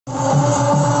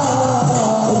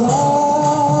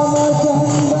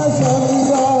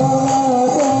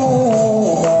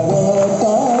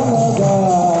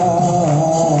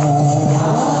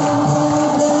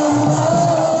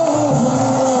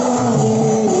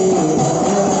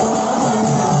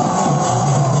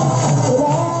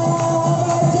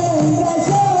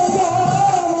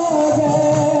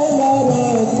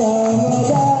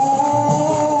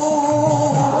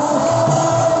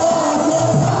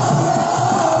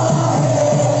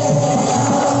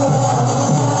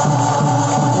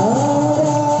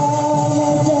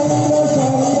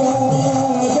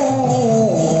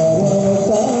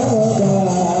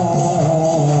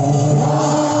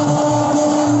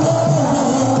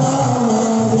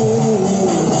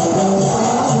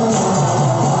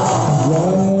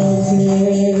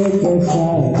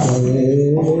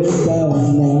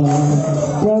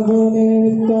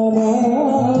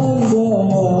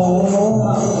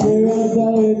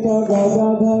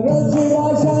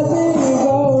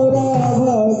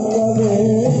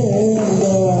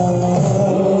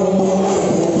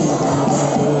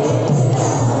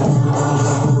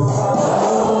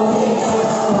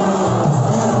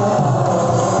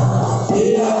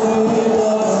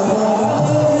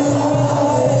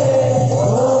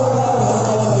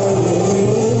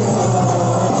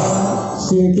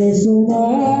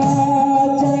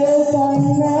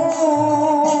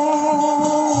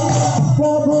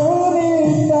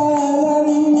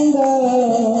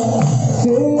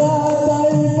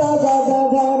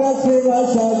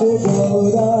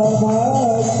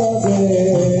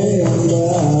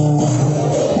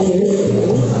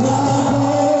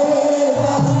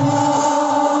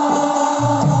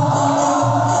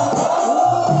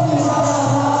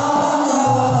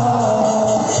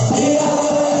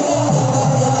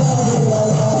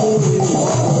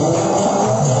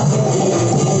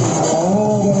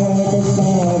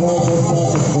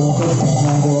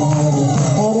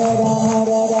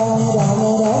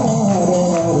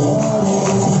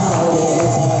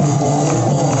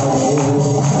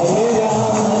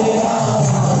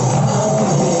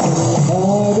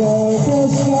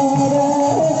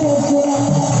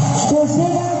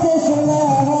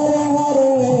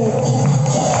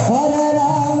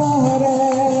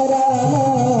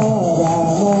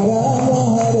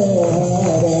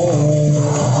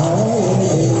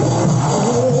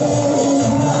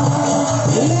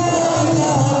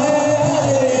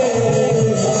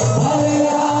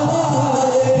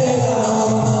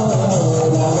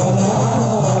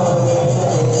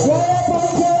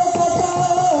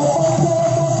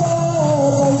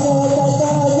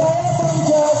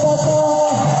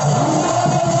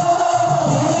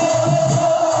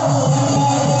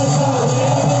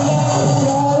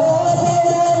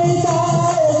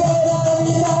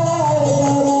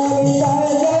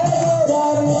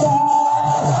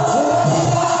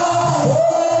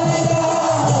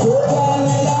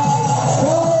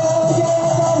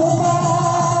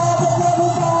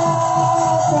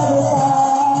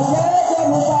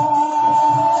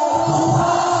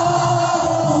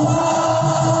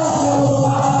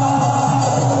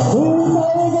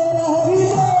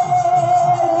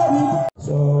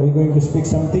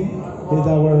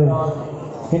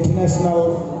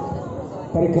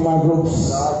Dharma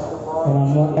groups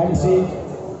MC.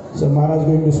 So Maharaj is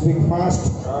going to speak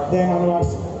fast, then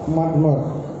onwards more.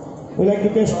 We like to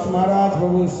request Maharaj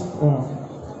Prabhu's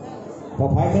for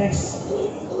 5 minutes.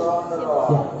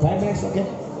 Yeah, 5 minutes, okay.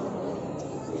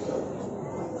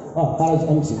 Oh, Maharaj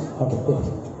MC. Okay, good.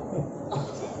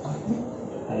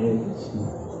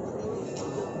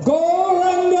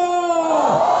 Gauranga!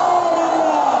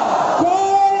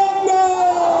 Gauranga!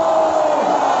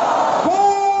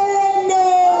 Gauranga!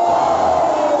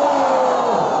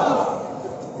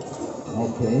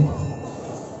 Okay.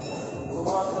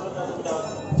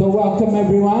 So welcome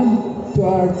everyone to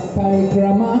our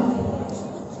parikrama.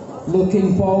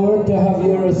 Looking forward to have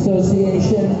your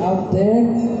association out there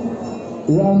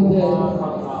around the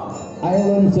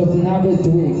islands of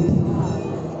Navadvip.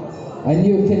 And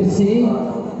you can see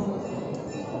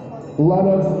a lot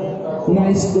of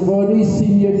nice devotees,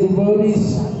 senior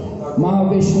devotees.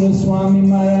 Mahavishnu Swami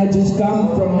Maharaj has come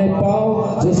from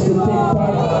Nepal just to take part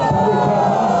in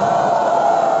parikrama.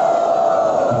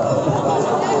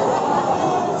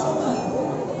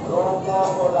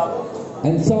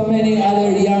 And so many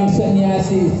other young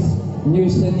sannyasis, new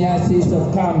sannyasis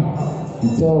have come.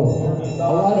 So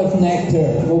a lot of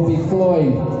nectar will be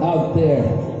flowing out there.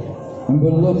 And we're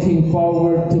looking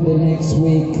forward to the next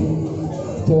week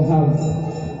to have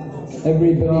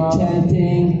everybody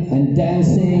chanting and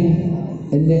dancing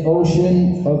in the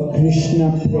ocean of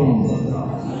Krishna Prem.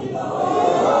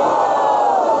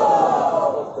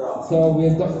 So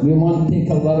we won't take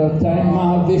a lot of time.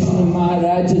 Mahavishnu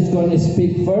Maharaj is going to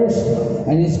speak first,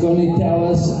 and he's going to tell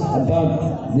us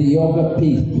about the Yoga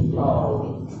Peeth.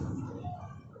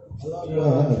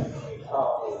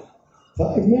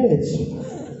 5 minutes.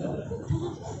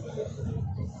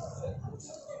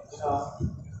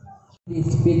 The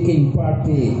speaking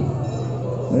party,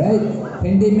 right?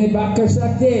 Hindi mein baat kar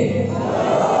sakte?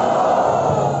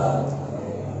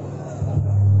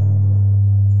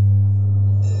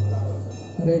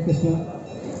 Hare Krishna.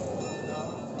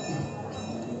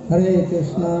 Hare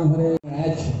Krishna, Hare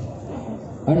Raj.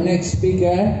 Our next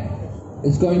speaker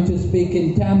is going to speak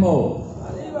in Tamil.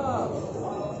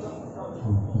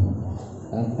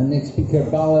 Our next speaker,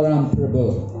 Balaram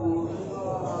Prabhu.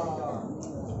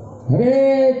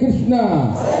 Hare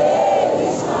Krishna.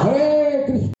 Hare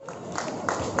Krishna.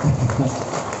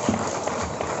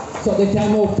 So the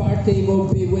Tamil party will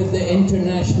be with the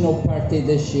international party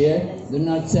this year. They're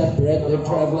not separate, they're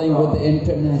traveling with the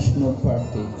international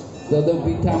party. So there'll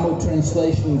be Tamil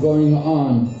translation going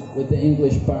on with the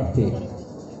English party.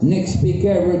 Next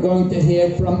speaker, we're going to hear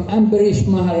from Ambarish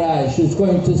Maharaj, who's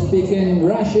going to speak in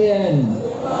Russian.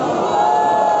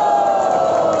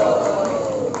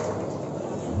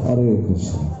 Hare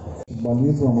Krishna.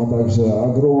 Молитвам, а также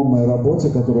огромной работе,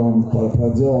 которую он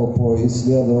проделал по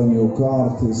исследованию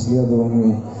карт,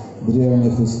 исследованию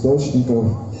древних источников,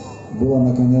 было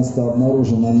наконец-то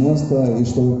обнаружено место, и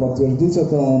чтобы подтвердить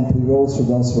это, он привел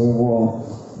сюда своего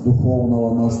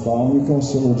духовного наставника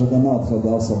Шрилу Джаганнатха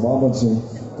Даса Бабаджи,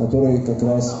 который как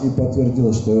раз и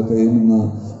подтвердил, что это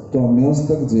именно то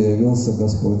место, где явился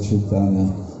Господь Чайтанья.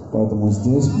 Поэтому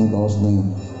здесь мы должны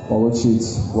получить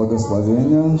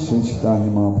благословение Шри Чайтаньи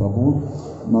Махапрабху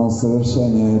на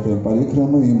совершение этой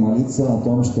парикрамы и молиться о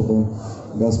том, чтобы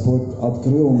Господь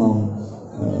открыл нам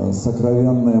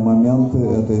сокровенные моменты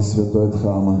этой святой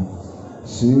Дхамы.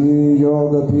 Шри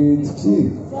Йога Пит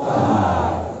Ки.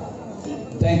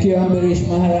 Thank you, Ambarish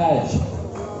Maharaj.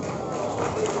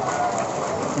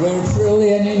 We're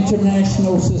truly an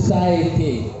international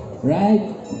society, right?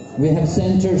 We have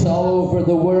centers all over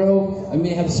the world, and we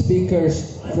have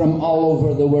speakers from all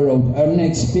over the world. Our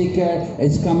next speaker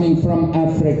is coming from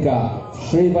Africa,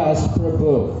 Srivas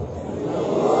Prabhu.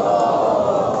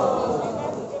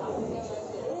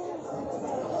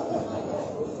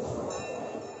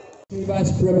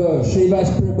 Srivas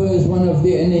Prabhu is one of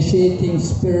the initiating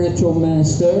spiritual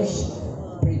masters,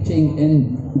 preaching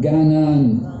in Ghana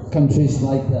and countries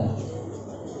like that.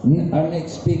 Our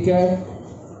next speaker,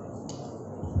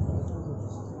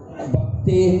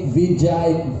 Bhakti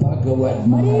Vijay Bhagavat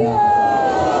Maharaj.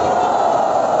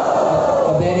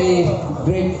 A very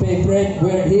great favorite.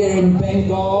 We're here in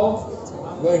Bengal.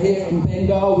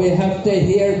 We have to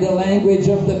hear the language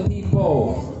of the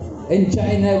people. In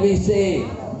China we say,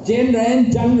 Jian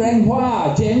Ren Zhang Ren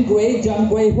Hua, Jian Gui Zhang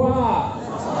Gui Hua.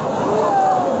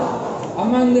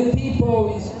 Among the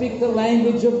people, we speak the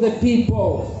language of the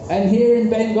people. And here in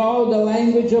Bengal, the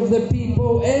language of the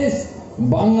people is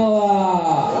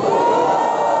Bangla.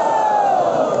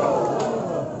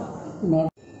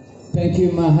 Thank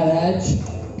you, Maharaj.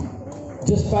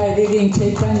 Just by reading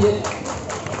Chaitanya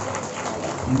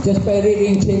Just by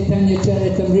reading Chaitanya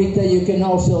Charitamrita, you can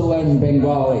also learn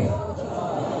Bengali.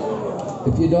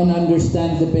 If you don't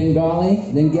understand the Bengali,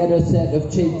 then get a set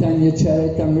of Chaitanya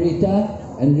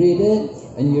Charitamrita and read it,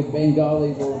 and your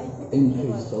Bengali will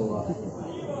increase a lot.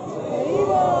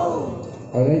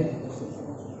 Alright?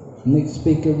 Next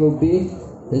speaker will be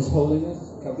His Holiness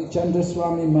Kavichandra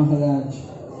Swami Maharaj.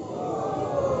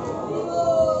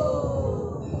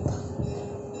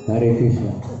 Hare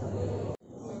Krishna.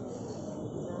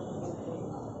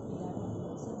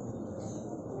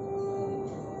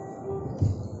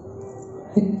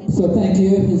 So thank you,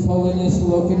 His Holiness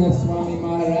Lokanath Swami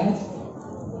Maharaj.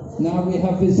 Now we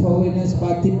have His Holiness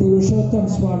Bhakti Purushottam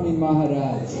Swami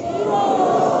Maharaj.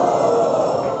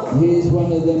 He is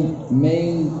one of the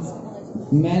main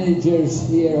managers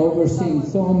here, overseeing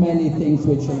so many things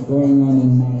which are going on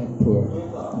in Mayapur.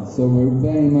 So we're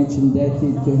very much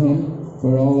indebted to him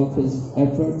for all of his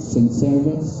efforts and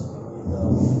service.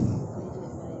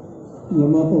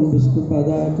 Nama Om Vishnu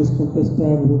Padaya Krishna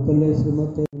Prasthaya Bhutale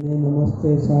Srimate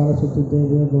Namaste Saraswati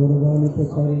Devi Gauravani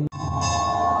Prachari.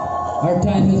 Our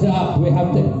time is up. We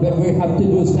have to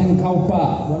do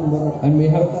Sankalpa. And we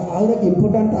have और एक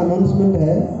important announcement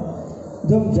है,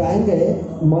 जब जाएंगे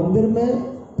मंदिर में